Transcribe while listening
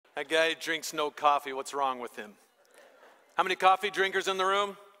A guy drinks no coffee. What's wrong with him? How many coffee drinkers in the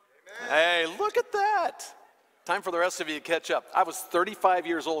room? Amen. Hey, look at that. Time for the rest of you to catch up. I was 35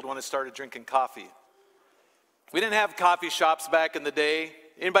 years old when I started drinking coffee. We didn't have coffee shops back in the day.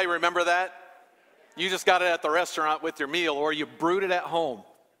 Anybody remember that? You just got it at the restaurant with your meal, or you brewed it at home.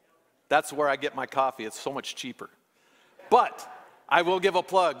 That's where I get my coffee. It's so much cheaper. But I will give a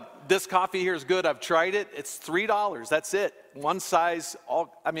plug. This coffee here is good. I've tried it. It's $3. That's it. One size,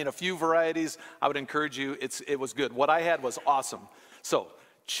 a few varieties. I would encourage you. It was good. What I had was awesome. So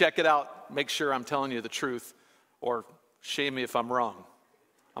check it out. Make sure I'm telling you the truth, or shame me if I'm wrong.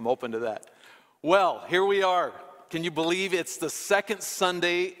 I'm open to that. Well, here we are. Can you believe it's the second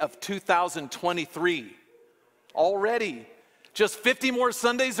Sunday of 2023? Already. Just 50 more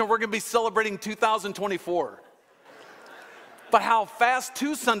Sundays and we're going to be celebrating 2024. But how fast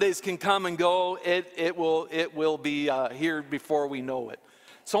 2 Sundays can come and go, it will be here before we know it.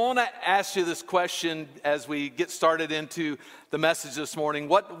 So I want to ask you this question as we get started into the message this morning.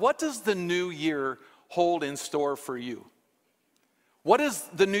 What does the new year hold in store for you? What does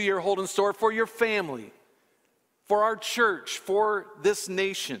the new year hold in store for your family, for our church, for this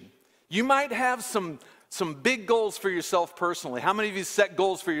nation? You might have some big goals for yourself personally. How many of you set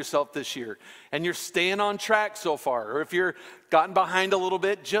goals for yourself this year and you're staying on track so far? Or if you're gotten behind a little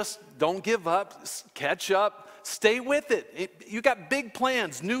bit, just don't give up, catch up, stay with it. You got big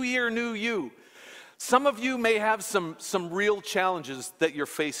plans, new year, new you. Some of you may have some real challenges that you're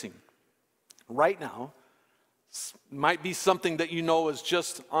facing right now. Might be something that you know is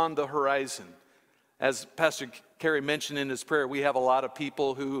just on the horizon. As Pastor Kerry mentioned in his prayer, we have a lot of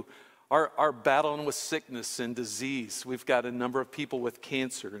people who are battling with sickness and disease. We've got a number of people with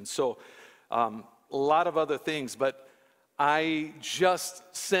cancer, and so a lot of other things. But I just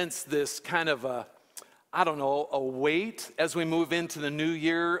sense this kind of a weight as we move into the new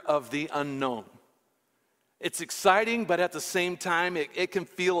year of the unknown. It's exciting, but at the same time, it can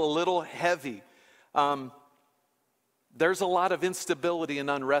feel a little heavy. There's a lot of instability and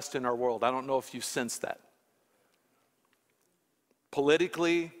unrest in our world. I don't know if you sense that.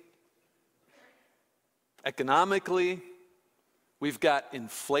 Politically, economically, we've got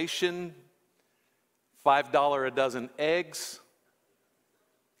inflation, $5 a dozen eggs.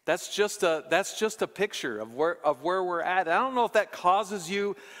 That's just a picture of where we're at. I don't know if that causes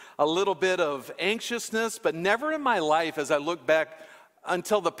you a little bit of anxiousness, but never in my life, as I look back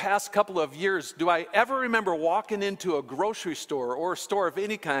until the past couple of years, do I ever remember walking into a grocery store or a store of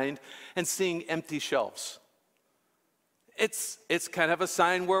any kind and seeing empty shelves. It's kind of a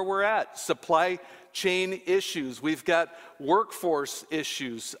sign where we're at. Supply chain issues. We've got workforce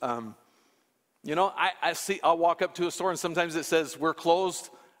issues. I'll walk up to a store and sometimes it says we're closed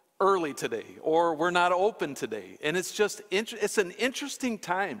early today or we're not open today. And it's an interesting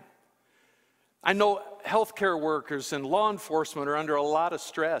time. I know healthcare workers and law enforcement are under a lot of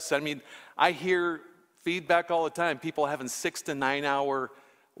stress. I hear feedback all the time, people having 6 to 9 hour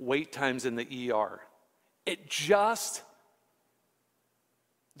wait times in the ER.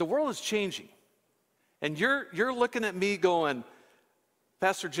 The world is changing. And you're looking at me going,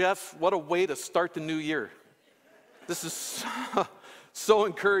 Pastor Jeff, what a way to start the new year. This is so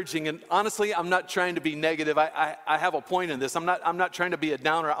encouraging. And honestly, I'm not trying to be negative. I have a point in this. I'm not trying to be a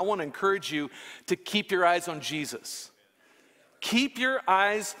downer. I want to encourage you to keep your eyes on Jesus. Keep your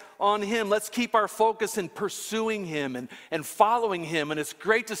eyes on him. Let's keep our focus in pursuing him and following him. And it's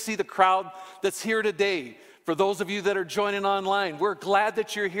great to see the crowd that's here today. For those of you that are joining online, we're glad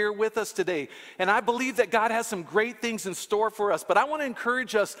that you're here with us today. And I believe that God has some great things in store for us. But I want to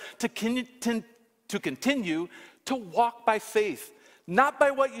encourage us to continue to walk by faith. Not by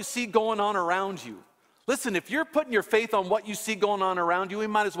what you see going on around you. Listen, if you're putting your faith on what you see going on around you, we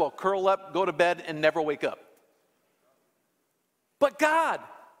might as well curl up, go to bed, and never wake up. But God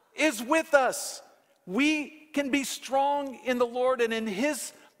is with us. We can be strong in the Lord and in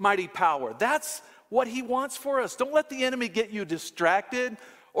his mighty power. That's what he wants for us. Don't let the enemy get you distracted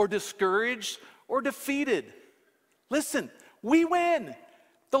or discouraged or defeated. Listen, we win.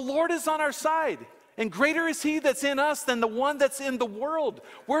 The Lord is on our side. And greater is he that's in us than the one that's in the world.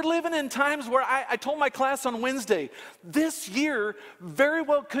 We're living in times where I told my class on Wednesday, this year very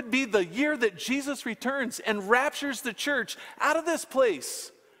well could be the year that Jesus returns and raptures the church out of this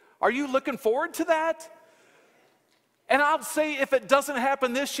place. Are you looking forward to that? And I'll say if it doesn't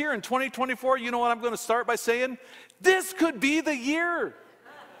happen this year in 2024, you know what I'm going to start by saying? This could be the year.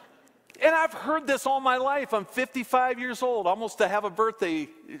 And I've heard this all my life. I'm 55 years old, almost to have a birthday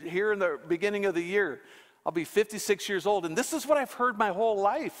here in the beginning of the year. I'll be 56 years old, and this is what I've heard my whole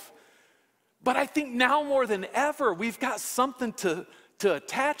life. But I think now more than ever, we've got something to to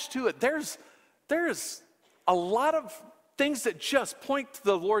attach to it. There's a lot of things that just point to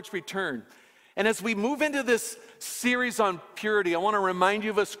the Lord's return. And as we move into this series on purity, I want to remind you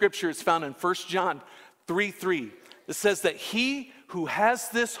of a scripture. It's found in 1 John 3:3. It says that he who has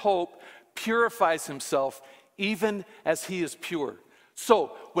this hope purifies himself even as he is pure.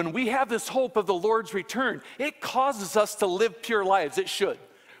 So when we have this hope of the Lord's return, it causes us to live pure lives. It should.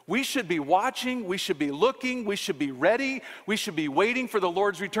 We should be watching, we should be looking, we should be ready, we should be waiting for the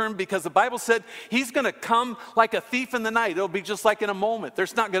Lord's return, because the Bible said he's going to come like a thief in the night. It'll be just like in a moment.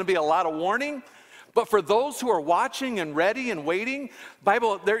 There's not going to be a lot of warning. But for those who are watching and ready and waiting,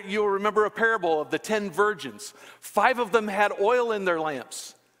 Bible, there you'll remember a parable of the 10 virgins. 5 of them had oil in their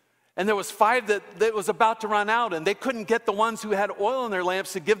lamps. And there was 5 that was about to run out, and they couldn't get the ones who had oil in their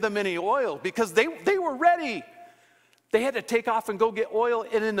lamps to give them any oil because they were ready. They had to take off and go get oil,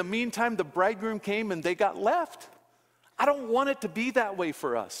 and in the meantime, the bridegroom came and they got left. I don't want it to be that way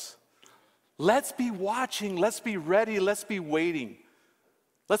for us. Let's be watching, let's be ready, let's be waiting.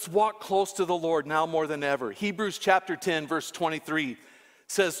 Let's walk close to the Lord now more than ever. Hebrews chapter 10, verse 23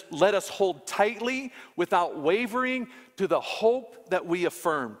 says, let us hold tightly without wavering to the hope that we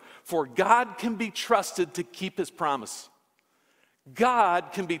affirm, for God can be trusted to keep his promise.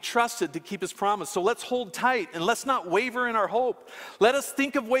 God can be trusted to keep his promise. So let's hold tight and let's not waver in our hope. Let us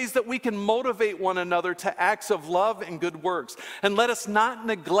think of ways that we can motivate one another to acts of love and good works. And let us not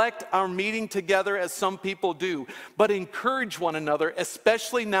neglect our meeting together as some people do, but encourage one another,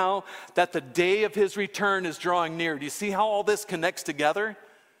 especially now that the day of his return is drawing near. Do you see how all this connects together?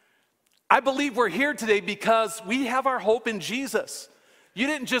 I believe we're here today because we have our hope in Jesus. You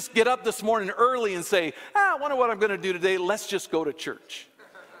didn't just get up this morning early and say, I wonder what I'm going to do today. Let's just go to church.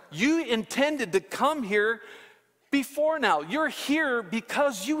 You intended to come here before now. You're here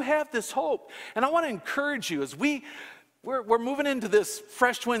because you have this hope. And I want to encourage you as we're moving into this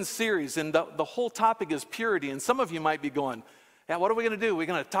Fresh Wind series, and the whole topic is purity. And some of you might be going, yeah, what are we going to do? We're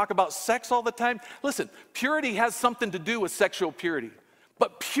going to talk about sex all the time? Listen, purity has something to do with sexual purity.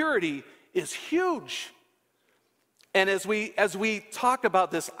 But purity is huge. And as we talk about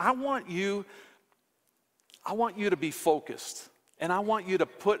this, I want you to be focused. And I want you to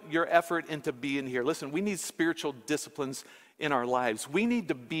put your effort into being here. Listen, we need spiritual disciplines in our lives. We need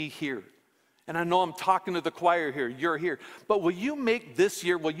to be here. And I know I'm talking to the choir here. You're here. But will you make this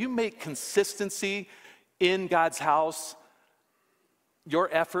year, will you make consistency in God's house your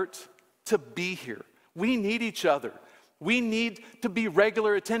effort to be here? We need each other. We need to be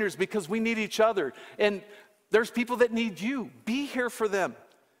regular attenders because we need each other. And there's people that need you. Be here for them.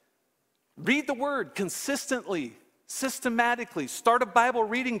 Read the word consistently, systematically. Start a Bible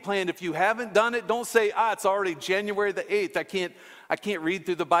reading plan. If you haven't done it, don't say, it's already January the 8th. I can't read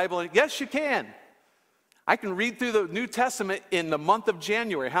through the Bible. Yes, you can. I can read through the New Testament in the month of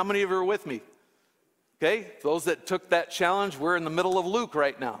January. How many of you are with me? Okay, those that took that challenge, we're in the middle of Luke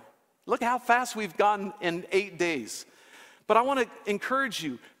right now. Look how fast we've gone in 8 days. But I want to encourage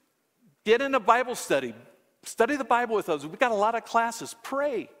you, get in a Bible study. Study the Bible with us. We've got a lot of classes.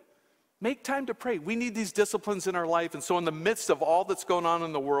 Pray. Make time to pray. We need these disciplines in our life. And so in the midst of all that's going on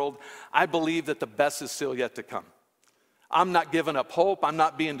in the world, I believe that the best is still yet to come. I'm not giving up hope. I'm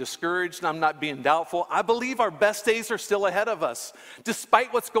not being discouraged. I'm not being doubtful. I believe our best days are still ahead of us,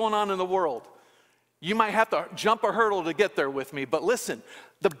 despite what's going on in the world. You might have to jump a hurdle to get there with me. But listen,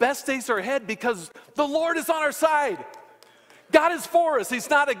 the best days are ahead because the Lord is on our side. God is for us. He's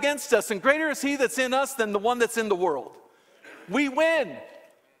not against us. And greater is he that's in us than the one that's in the world. We win.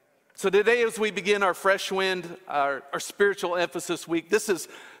 So today as we begin our Fresh Wind, our spiritual emphasis week, this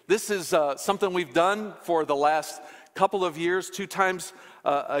is something we've done for the last couple of years, 2 times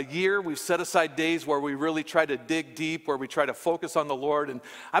a year. We've set aside days where we really try to dig deep, where we try to focus on the Lord. And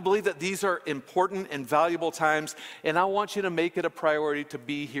I believe that these are important and valuable times. And I want you to make it a priority to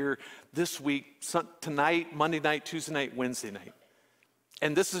be here this week, tonight, Monday night, Tuesday night, Wednesday night.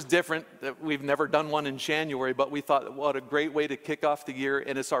 And this is different. We've never done one in January, but we thought, what a great way to kick off the year.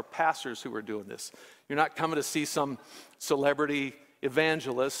 And it's our pastors who are doing this. You're not coming to see some celebrity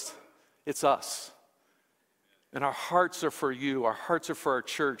evangelist. It's us. And our hearts are for you. Our hearts are for our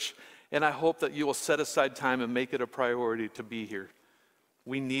church. And I hope that you will set aside time and make it a priority to be here.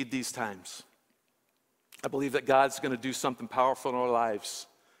 We need these times. I believe that God's going to do something powerful in our lives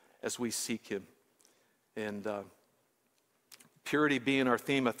as we seek him. And purity being our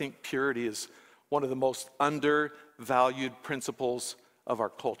theme, I think purity is one of the most undervalued principles of our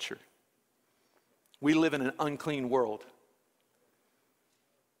culture. We live in an unclean world.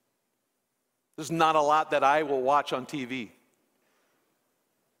 There's not a lot that I will watch on TV.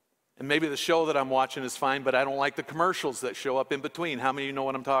 And maybe the show that I'm watching is fine, but I don't like the commercials that show up in between. How many of you know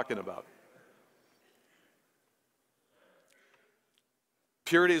what I'm talking about?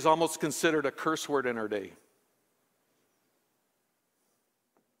 Purity is almost considered a curse word in our day.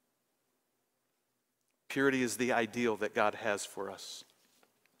 Purity is the ideal that God has for us.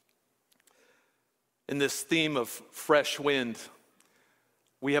 In this theme of fresh wind,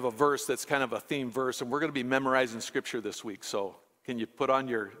 we have a verse that's kind of a theme verse, and we're going to be memorizing Scripture this week. So can you put on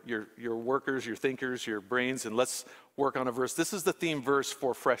your workers, your thinkers, your brains, and let's work on a verse. This is the theme verse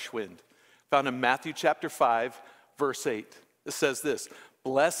for fresh wind, found in Matthew chapter 5, verse 8. It says this: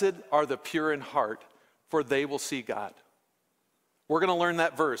 "Blessed are the pure in heart, for they will see God." We're going to learn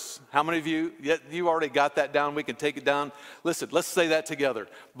that verse. How many of you, you already got that down? We can take it down. Listen, let's say that together.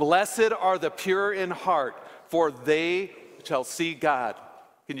 Blessed are the pure in heart, for they shall see God.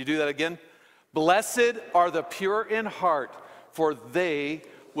 Can you do that again? Blessed are the pure in heart, for they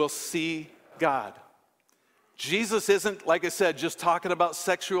will see God. Jesus isn't, like I said, just talking about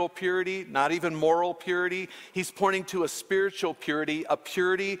sexual purity, not even moral purity. He's pointing to a spiritual purity, a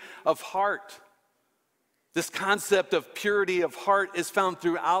purity of heart. This concept of purity of heart is found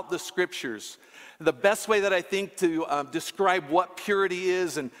throughout the Scriptures. The best way that I think to describe what purity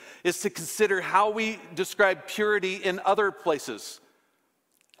is to consider how we describe purity in other places.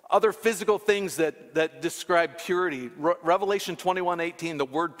 Other physical things that describe purity. Revelation 21:18, the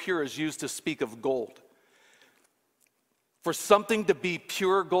word pure is used to speak of gold. For something to be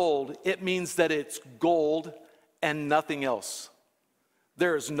pure gold, it means that it's gold and nothing else.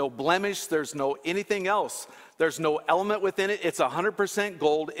 There is no blemish, there's no anything else. There's no element within it. It's 100%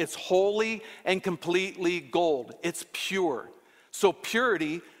 gold. It's wholly and completely gold. It's pure. So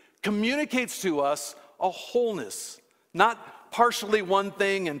purity communicates to us a wholeness, not partially one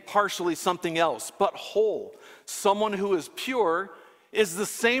thing and partially something else, but whole. Someone who is pure is the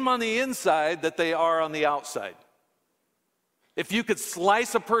same on the inside that they are on the outside. If you could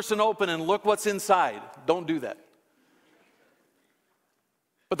slice a person open and look what's inside, don't do that.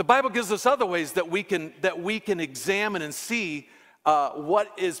 But the Bible gives us other ways that we can examine and see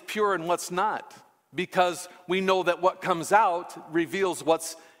what is pure and what's not, because we know that what comes out reveals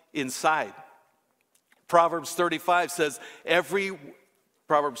what's inside. Proverbs 35 says,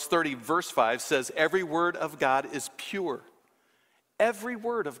 Proverbs 30 verse 5 says, every word of God is pure. Every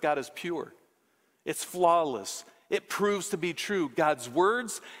word of God is pure. It's flawless. It proves to be true. God's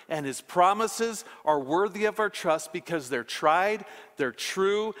words and His promises are worthy of our trust because they're tried, they're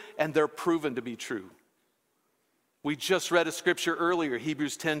true, and they're proven to be true. We just read a scripture earlier,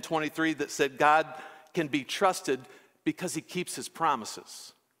 Hebrews 10:23, that said God can be trusted because He keeps His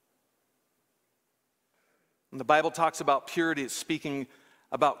promises. When the Bible talks about purity, it's speaking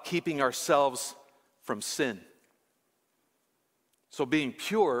about keeping ourselves from sin. So being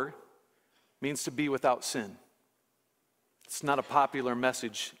pure means to be without sin. It's not a popular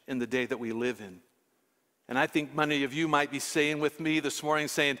message in the day that we live in. And I think many of you might be saying with me this morning,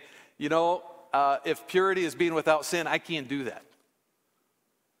 saying, you know, if purity is being without sin, I can't do that.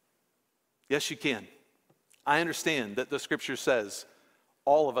 Yes, you can. I understand that the Scripture says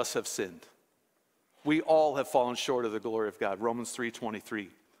all of us have sinned. We all have fallen short of the glory of God, Romans 3:23.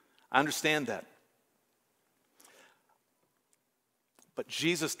 I understand that. But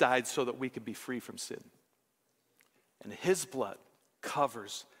Jesus died so that we could be free from sin. And His blood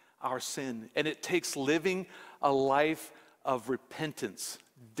covers our sin. And it takes living a life of repentance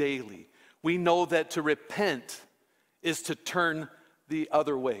daily. We know that to repent is to turn the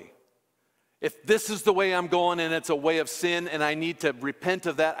other way. If this is the way I'm going and it's a way of sin and I need to repent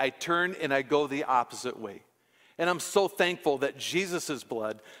of that, I turn and I go the opposite way. And I'm so thankful that Jesus'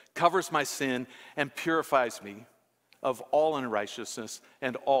 blood covers my sin and purifies me of all unrighteousness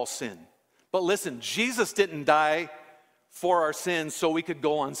and all sin. But listen, Jesus didn't die for our sins so we could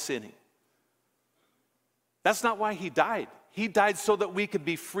go on sinning. That's not why He died. He died so that we could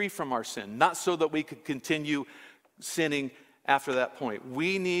be free from our sin, not so that we could continue sinning after that point.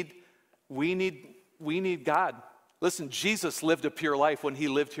 We need God. Listen, Jesus lived a pure life when He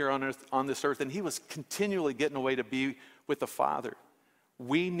lived here on this earth, and He was continually getting away to be with the Father.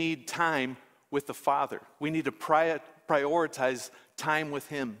 We need time with the Father. We need to prioritize time with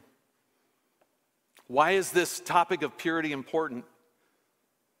Him. Why is this topic of purity important?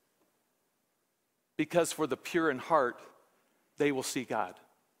 Because for the pure in heart, they will see God.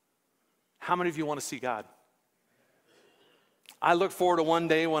 How many of you want to see God? I look forward to one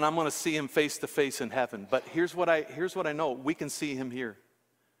day when I'm going to see Him face to face in heaven. But here's what I know. We can see Him here.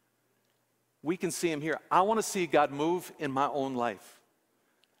 We can see Him here. I want to see God move in my own life.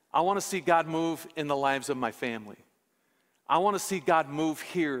 I want to see God move in the lives of my family. I want to see God move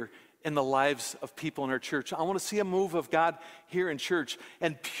here in the lives of people in our church. I want to see a move of God here in church,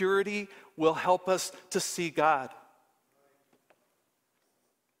 and purity will help us to see God.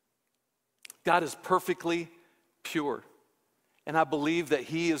 God is perfectly pure, and I believe that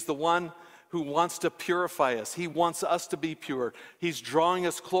He is the one who wants to purify us. He wants us to be pure. He's drawing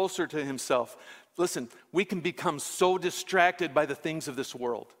us closer to Himself. Listen, we can become so distracted by the things of this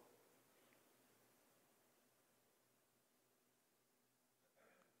world.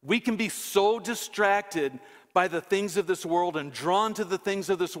 We can be so distracted by the things of this world and drawn to the things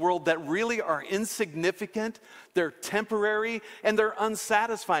of this world that really are insignificant, they're temporary, and they're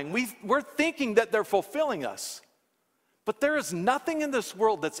unsatisfying. We're thinking that they're fulfilling us. But there is nothing in this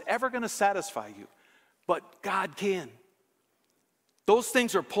world that's ever going to satisfy you, but God can. Those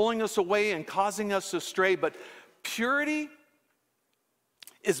things are pulling us away and causing us to stray, but purity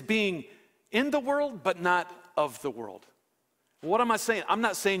is being in the world, but not of the world. What am I saying? I'm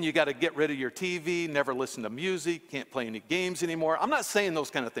not saying you got to get rid of your TV, never listen to music, can't play any games anymore. I'm not saying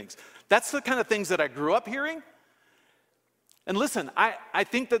those kind of things. That's the kind of things that I grew up hearing. And listen, I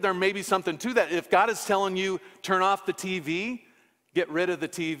think that there may be something to that. If God is telling you, turn off the TV, get rid of the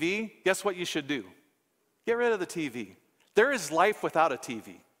TV, guess what you should do? Get rid of the TV. There is life without a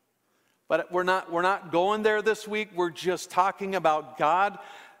TV. But we're not going there this week. We're just talking about God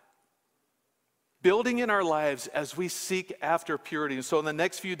building in our lives as we seek after purity. And so in the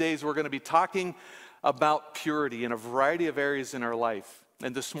next few days, we're going to be talking about purity in a variety of areas in our life.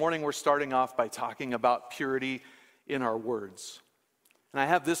 And this morning, we're starting off by talking about purity in our words. And I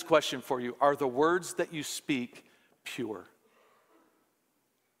have this question for you. Are the words that you speak pure?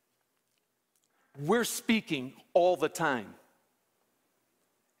 We're speaking all the time.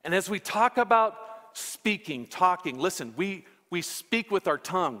 And as we talk about speaking, talking, listen, we speak with our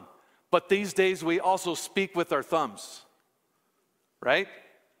tongue. But these days, we also speak with our thumbs, right?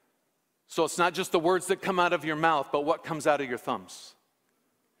 So it's not just the words that come out of your mouth, but what comes out of your thumbs.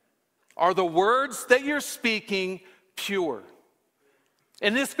 Are the words that you're speaking pure?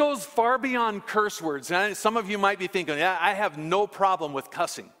 And this goes far beyond curse words. And some of you might be thinking, yeah, I have no problem with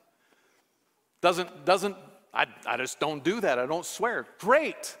cussing. I just don't do that. I don't swear.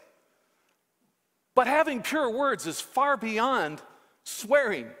 Great. But having pure words is far beyond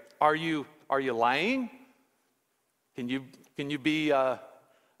swearing. Are you lying? Can you be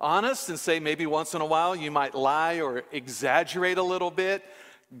honest and say maybe once in a while you might lie or exaggerate a little bit,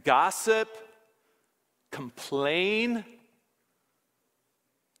 gossip, complain,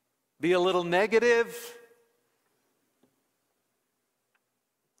 be a little negative,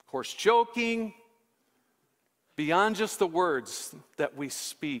 of course joking, beyond just the words that we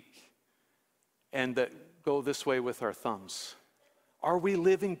speak and that go this way with our thumbs. Are we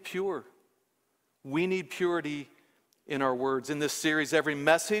living pure? We need purity in our words. In this series, every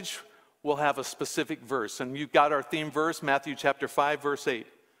message will have a specific verse. And you've got our theme verse, Matthew chapter 5, verse 8.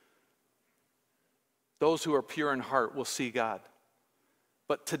 Those who are pure in heart will see God.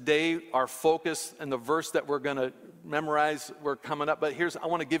 But today, our focus and the verse that we're going to memorize, we're coming up. But I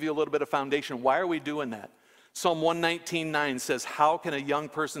want to give you a little bit of foundation. Why are we doing that? Psalm 119:9 says, how can a young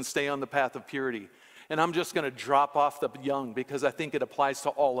person stay on the path of purity? And I'm just going to drop off the young because I think it applies to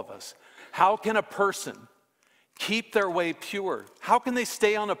all of us. How can a person keep their way pure? How can they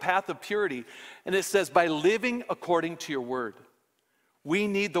stay on a path of purity? And it says, by living according to your word. We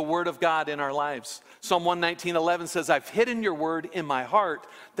need the word of God in our lives. Psalm 119:11 says, I've hidden your word in my heart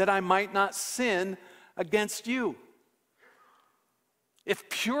that I might not sin against you. If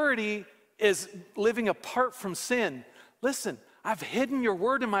purity is living apart from sin, listen, I've hidden your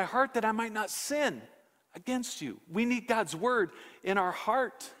word in my heart that I might not sin against you. We need God's word in our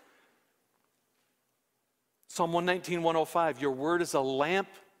heart. Psalm 119:105, your word is a lamp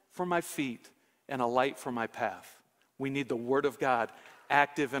for my feet and a light for my path. We need the word of God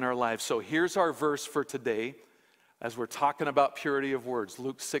active in our lives. So here's our verse for today as we're talking about purity of words,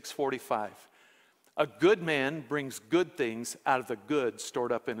 Luke 6:45. A good man brings good things out of the good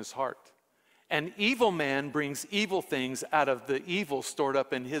stored up in his heart. An evil man brings evil things out of the evil stored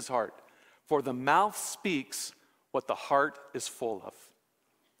up in his heart. For the mouth speaks what the heart is full of.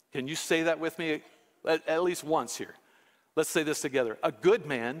 Can you say that with me at least once here? Let's say this together. A good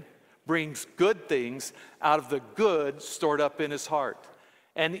man brings good things out of the good stored up in his heart.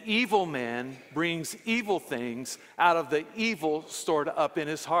 An evil man brings evil things out of the evil stored up in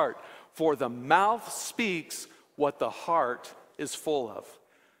his heart. For the mouth speaks what the heart is full of.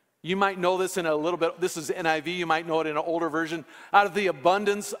 You might know this in a little bit. This is NIV. You might know it in an older version. Out of the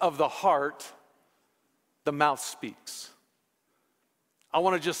abundance of the heart, the mouth speaks. I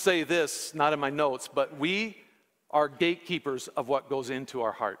want to just say this, not in my notes, but we are gatekeepers of what goes into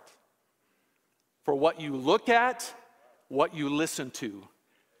our heart. For what you look at, what you listen to,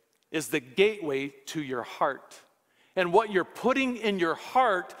 is the gateway to your heart. And what you're putting in your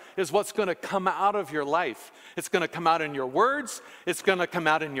heart is what's going to come out of your life. It's going to come out in your words. It's going to come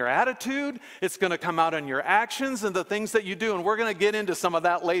out in your attitude. It's going to come out in your actions and the things that you do. And we're going to get into some of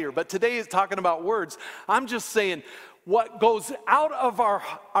that later. But today is talking about words. I'm just saying what goes out of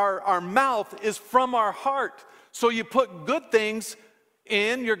our mouth is from our heart. So you put good things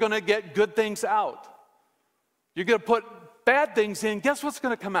in, you're going to get good things out. You're going to put bad things in, guess what's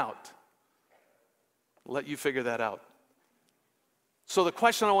going to come out? I'll let you figure that out. So the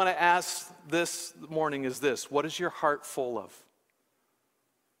question I want to ask this morning is this: what is your heart full of?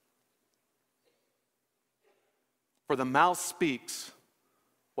 For the mouth speaks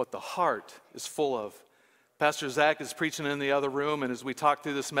what the heart is full of. Pastor Zach is preaching in the other room, and as we talk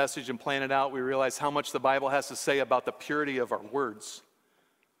through this message and plan it out, we realize how much the Bible has to say about the purity of our words.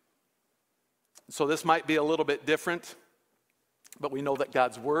 So this might be a little bit different, but we know that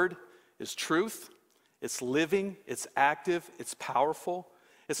God's word is truth. It's living, it's active, it's powerful.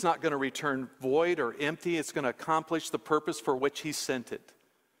 It's not going to return void or empty. It's going to accomplish the purpose for which he sent it.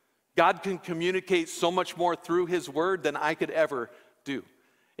 God can communicate so much more through his word than I could ever do.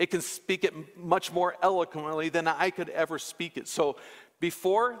 It can speak it much more eloquently than I could ever speak it. So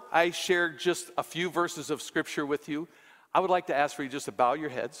before I share just a few verses of scripture with you, I would like to ask for you just to bow your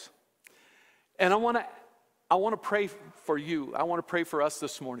heads. And I want to pray for you. I want to pray for us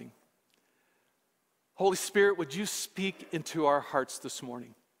this morning. Holy Spirit, would you speak into our hearts this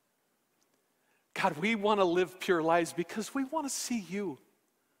morning? God, we want to live pure lives because we want to see you.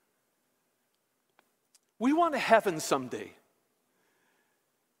 We want heaven someday.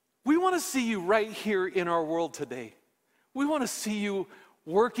 We want to see you right here in our world today. We want to see you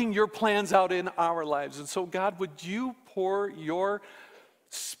working your plans out in our lives. And so, God, would you pour your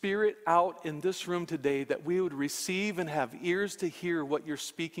Spirit out in this room today, that we would receive and have ears to hear what you're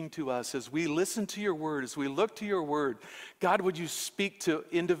speaking to us as we listen to your word, as we look to your word. God, would you speak to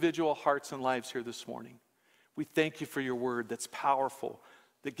individual hearts and lives here this morning? We thank you for your word that's powerful,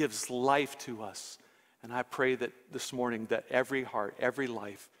 that gives life to us. And I pray that this morning that every heart, every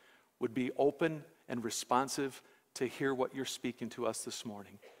life would be open and responsive to hear what you're speaking to us this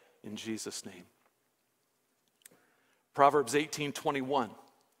morning. In Jesus' name. Proverbs 18:21.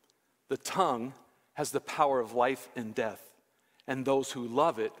 The tongue has the power of life and death, and those who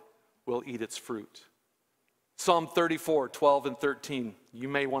love it will eat its fruit. Psalm 34:12 and 13. You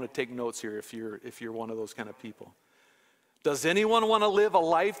may want to take notes here if you're one of those kind of people. Does anyone want to live a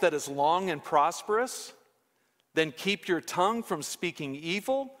life that is long and prosperous? Then keep your tongue from speaking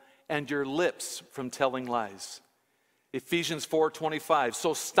evil and your lips from telling lies. Ephesians 4:25.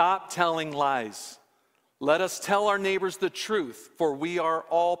 So stop telling lies. Let us tell our neighbors the truth, for we are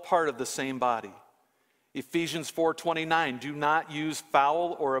all part of the same body. Ephesians 4:29, do not use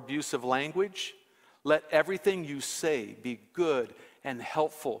foul or abusive language. Let everything you say be good and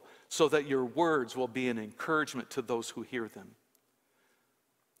helpful, so that your words will be an encouragement to those who hear them.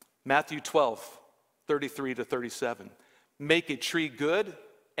 Matthew 12:33 to 37, make a tree good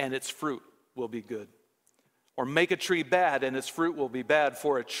and its fruit will be good. Or make a tree bad, and its fruit will be bad,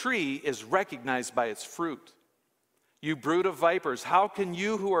 for a tree is recognized by its fruit. You brood of vipers, how can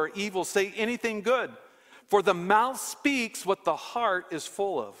you who are evil say anything good? For the mouth speaks what the heart is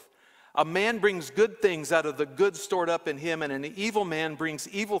full of. A man brings good things out of the good stored up in him, and an evil man brings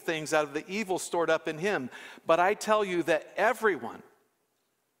evil things out of the evil stored up in him. But I tell you that everyone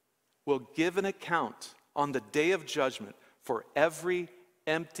will give an account on the day of judgment for every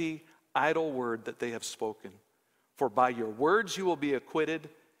empty, idle word that they have spoken. For by your words you will be acquitted,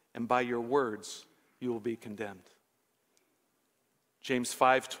 and by your words you will be condemned. James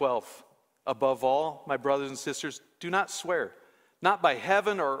 5:12. Above all, my brothers and sisters, do not swear, not by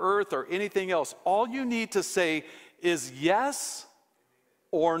heaven or earth or anything else. All you need to say is yes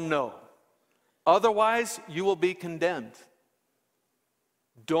or no. Otherwise, you will be condemned.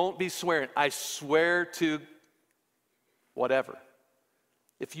 Don't be swearing. I swear to whatever.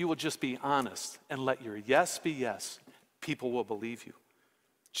 If you will just be honest and let your yes be yes, people will believe you.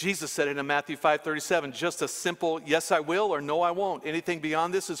 Jesus said it in Matthew 5:37, just a simple yes I will or no I won't. Anything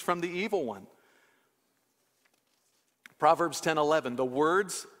beyond this is from the evil one. Proverbs 10:11, the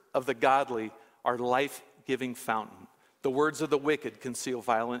words of the godly are life-giving fountain. The words of the wicked conceal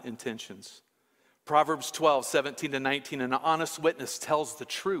violent intentions. Proverbs 12:17 to 19, an honest witness tells the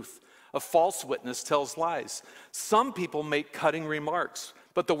truth. A false witness tells lies. Some people make cutting remarks,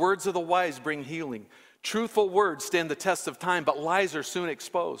 but the words of the wise bring healing. Truthful words stand the test of time, but lies are soon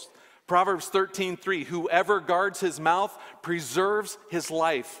exposed. Proverbs 13:3, whoever guards his mouth preserves his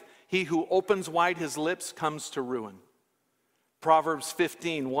life. He who opens wide his lips comes to ruin. Proverbs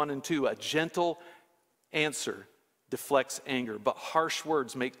 15:1-2, a gentle answer deflects anger, but harsh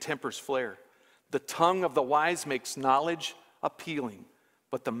words make tempers flare. The tongue of the wise makes knowledge appealing,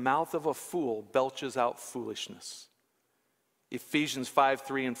 but the mouth of a fool belches out foolishness. Ephesians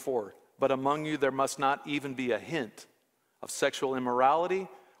 5:3-4, but among you there must not even be a hint of sexual immorality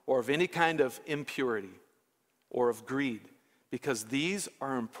or of any kind of impurity or of greed, because these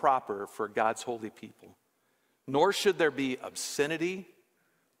are improper for God's holy people. Nor should there be obscenity,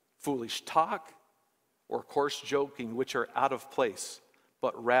 foolish talk, or coarse joking, which are out of place,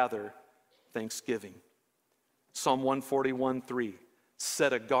 but rather thanksgiving. Psalm 141:3,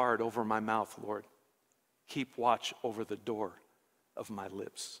 set a guard over my mouth, Lord. Keep watch over the door of my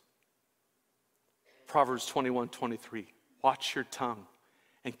lips. Proverbs 21:23, watch your tongue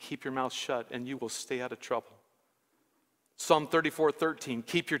and keep your mouth shut, and you will stay out of trouble. Psalm 34:13,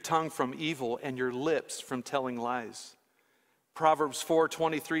 keep your tongue from evil and your lips from telling lies. Proverbs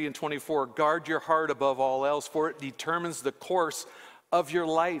 4:23-24, guard your heart above all else, for it determines the course of your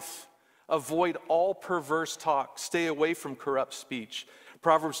life. Avoid all perverse talk. Stay away from corrupt speech.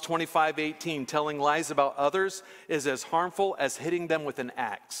 Proverbs 25:18, telling lies about others is as harmful as hitting them with an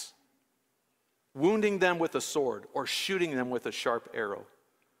axe, wounding them with a sword, or shooting them with a sharp arrow.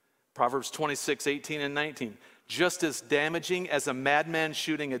 Proverbs 26:18-19, just as damaging as a madman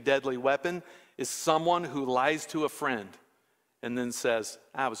shooting a deadly weapon is someone who lies to a friend and then says,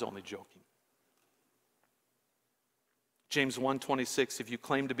 I was only joking. James 1:26, if you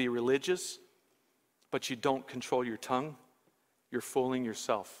claim to be religious, but you don't control your tongue, you're fooling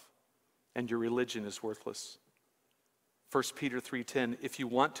yourself, and your religion is worthless. 1 Peter 3:10, if you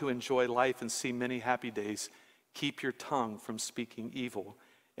want to enjoy life and see many happy days, keep your tongue from speaking evil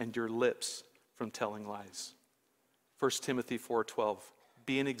and your lips from telling lies. 1 Timothy 4:12,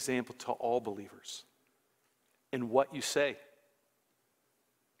 be an example to all believers in what you say,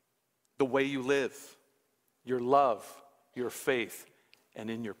 the way you live, your love, your faith, and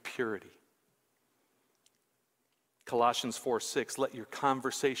in your purity. Colossians 4:6, let your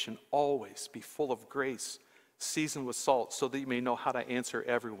conversation always be full of grace, seasoned with salt, so that you may know how to answer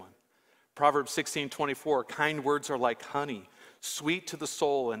everyone. Proverbs 16:24, kind words are like honey, sweet to the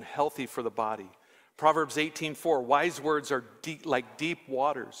soul and healthy for the body. Proverbs 18:4, wise words are like deep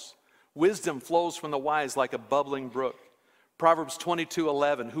waters. Wisdom flows from the wise like a bubbling brook. Proverbs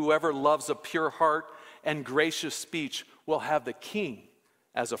 22:11, whoever loves a pure heart and gracious speech will have the king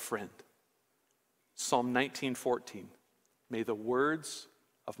as a friend. Psalm 19:14, may the words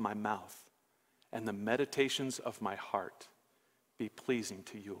of my mouth and the meditations of my heart be pleasing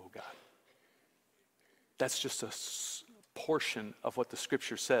to you, O God. That's just a portion of what the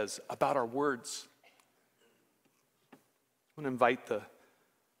scripture says about our words. I'm going to invite the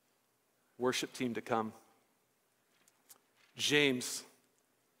worship team to come. James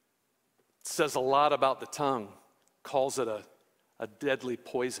says a lot about the tongue, calls it a deadly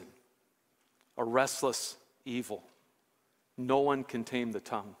poison, a restless evil. No one can tame the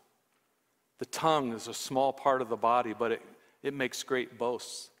tongue. The tongue is a small part of the body, but it makes great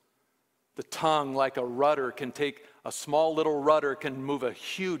boasts. The tongue, like a rudder, can take a small little rudder, can move a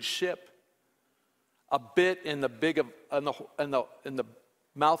huge ship. A bit in the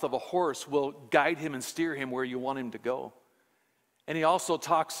mouth of a horse will guide him and steer him where you want him to go. And he also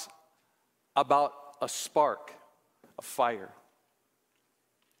talks about a spark, a fire.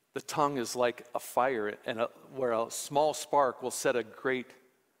 The tongue is like a fire, and where a small spark will set a great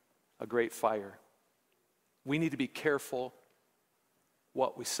fire. We need to be careful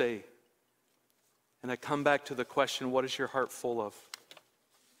what we say. And I come back to the question, what is your heart full of?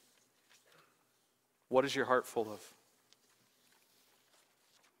 What is your heart full of?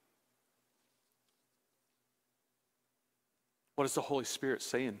 What is the Holy Spirit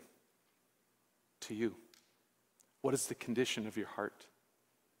saying to you? What is the condition of your heart?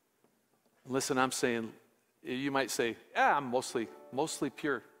 Listen, I'm saying, you might say, yeah, I'm mostly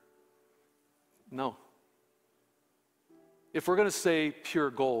pure. No. If we're going to say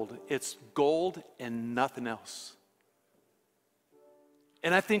pure gold, it's gold and nothing else.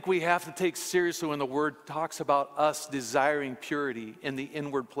 And I think we have to take seriously when the word talks about us desiring purity in the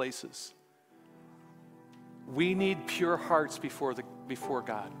inward places. We need pure hearts before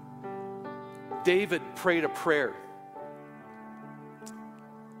God. David prayed a prayer.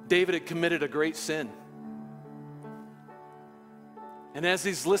 David had committed a great sin. And as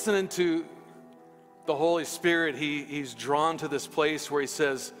he's listening to the Holy Spirit, he's drawn to this place where he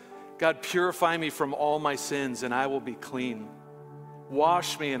says, God, purify me from all my sins and I will be clean.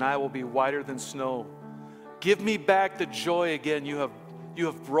 Wash me and I will be whiter than snow. Give me back the joy again you have You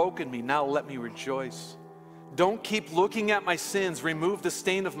have broken me. Now let me rejoice. Don't keep looking at my sins. Remove the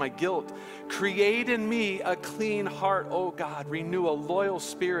stain of my guilt. Create in me a clean heart, oh God. Renew a loyal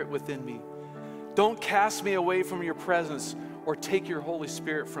spirit within me. Don't cast me away from your presence or take your Holy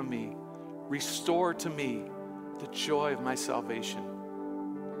Spirit from me. Restore to me the joy of my salvation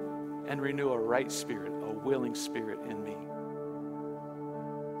and renew a right spirit, a willing spirit in me.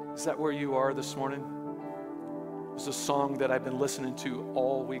 Is that where you are this morning? It's a song that I've been listening to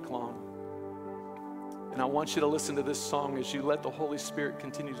all week long. And I want you to listen to this song as you let the Holy Spirit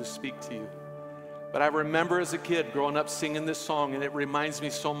continue to speak to you. But I remember as a kid growing up singing this song, and it reminds me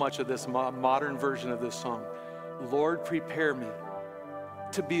so much of this modern version of this song. Lord, prepare me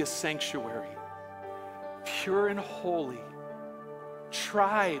to be a sanctuary, pure and holy,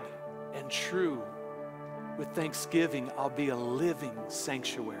 tried and true. With thanksgiving, I'll be a living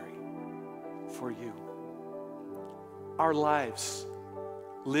sanctuary for you. Our lives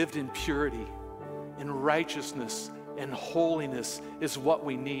lived in purity, in righteousness, and holiness is what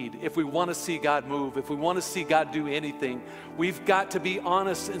we need. If we want to see God move, if we want to see God do anything, we've got to be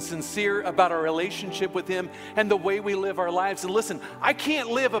honest and sincere about our relationship with Him and the way we live our lives. And listen, I can't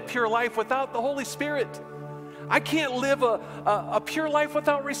live a pure life without the Holy Spirit. I can't live a pure life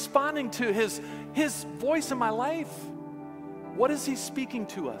without responding to His voice in my life. What is He speaking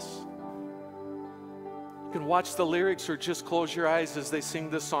to us? You can watch the lyrics or just close your eyes as they sing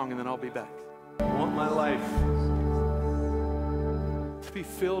this song, and then I'll be back. I want my life to be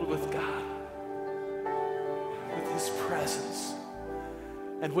filled with God, with His presence,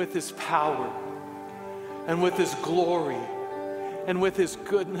 and with His power, and with His glory, and with His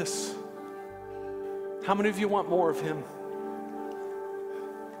goodness. How many of you want more of Him?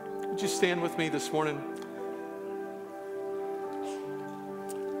 Would you stand with me this morning?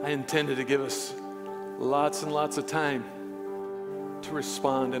 I intended to give us lots and lots of time to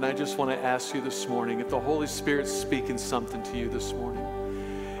respond, and I just want to ask you this morning, if the Holy Spirit's speaking something to you this morning,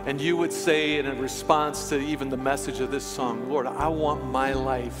 and you would say in a response to even the message of this song, Lord, I want my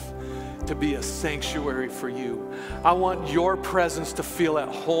life to be a sanctuary for you. I want your presence to feel at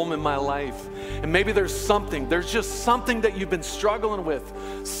home in my life. And maybe there's just something that you've been struggling with,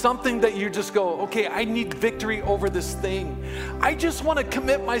 something that you just go, okay, I need victory over this thing. I just want to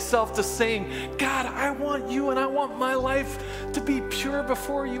commit myself to saying, God, I want you and I want my life to be pure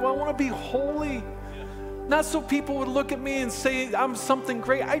before you. I want to be holy. Not so people would look at me and say I'm something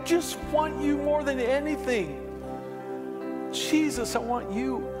great. I just want you more than anything. Jesus, I want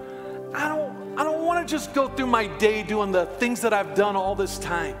you. I don't want to just go through my day doing the things that I've done all this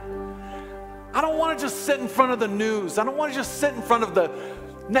time. I don't want to just sit in front of the news. I don't want to just sit in front of the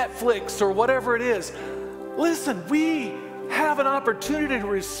Netflix or whatever it is. Listen, we have an opportunity to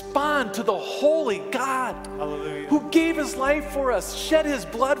respond to the holy God. Hallelujah. Who gave His life for us, shed His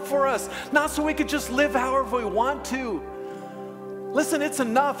blood for us, not so we could just live however we want to. Listen, it's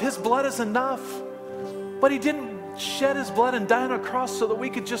enough. His blood is enough. But He didn't shed His blood and die on a cross so that we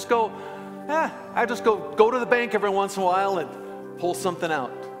could just go, I just go to the bank every once in a while and pull something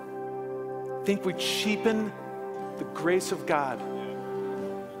out. I think we cheapen the grace of God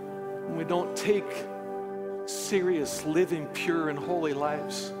when we don't take serious living pure and holy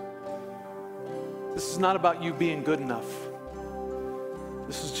lives. This is not about you being good enough.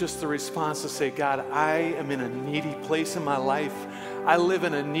 This is just the response to say, God, I am in a needy place in my life. I live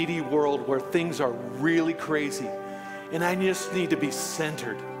in a needy world where things are really crazy, and I just need to be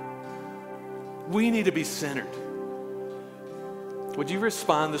centered. We need to be centered. Would you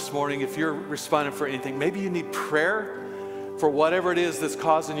respond this morning if you're responding for anything? Maybe you need prayer for whatever it is that's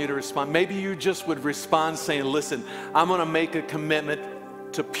causing you to respond. Maybe you just would respond saying, listen, I'm going to make a commitment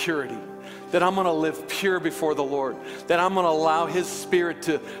to purity, that I'm going to live pure before the Lord, that I'm going to allow His Spirit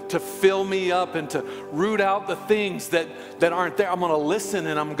to fill me up and to root out the things that aren't there. I'm going to listen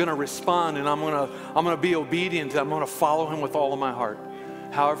and I'm going to respond, and I'm going to be obedient. I'm going to follow Him with all of my heart.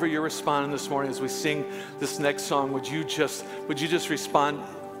 However you're responding this morning as we sing this next song, would you just respond?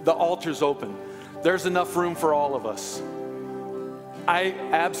 The altar's open. There's enough room for all of us. I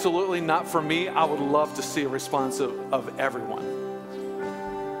absolutely, not for me, I would love to see a response of everyone.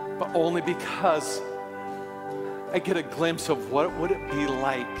 But only because I get a glimpse of what would it be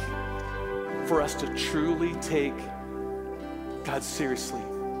like for us to truly take God seriously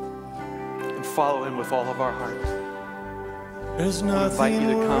and follow Him with all of our heart. There's I invite you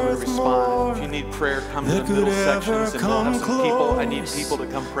to come and respond. If you need prayer, come to the middle sections and we'll have some people. I need people to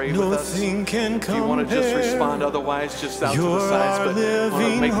come pray with us. If you want to just respond, otherwise just out to the sides. But I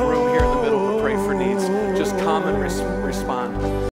want to make room here in the middle to pray for needs. Just come and respond.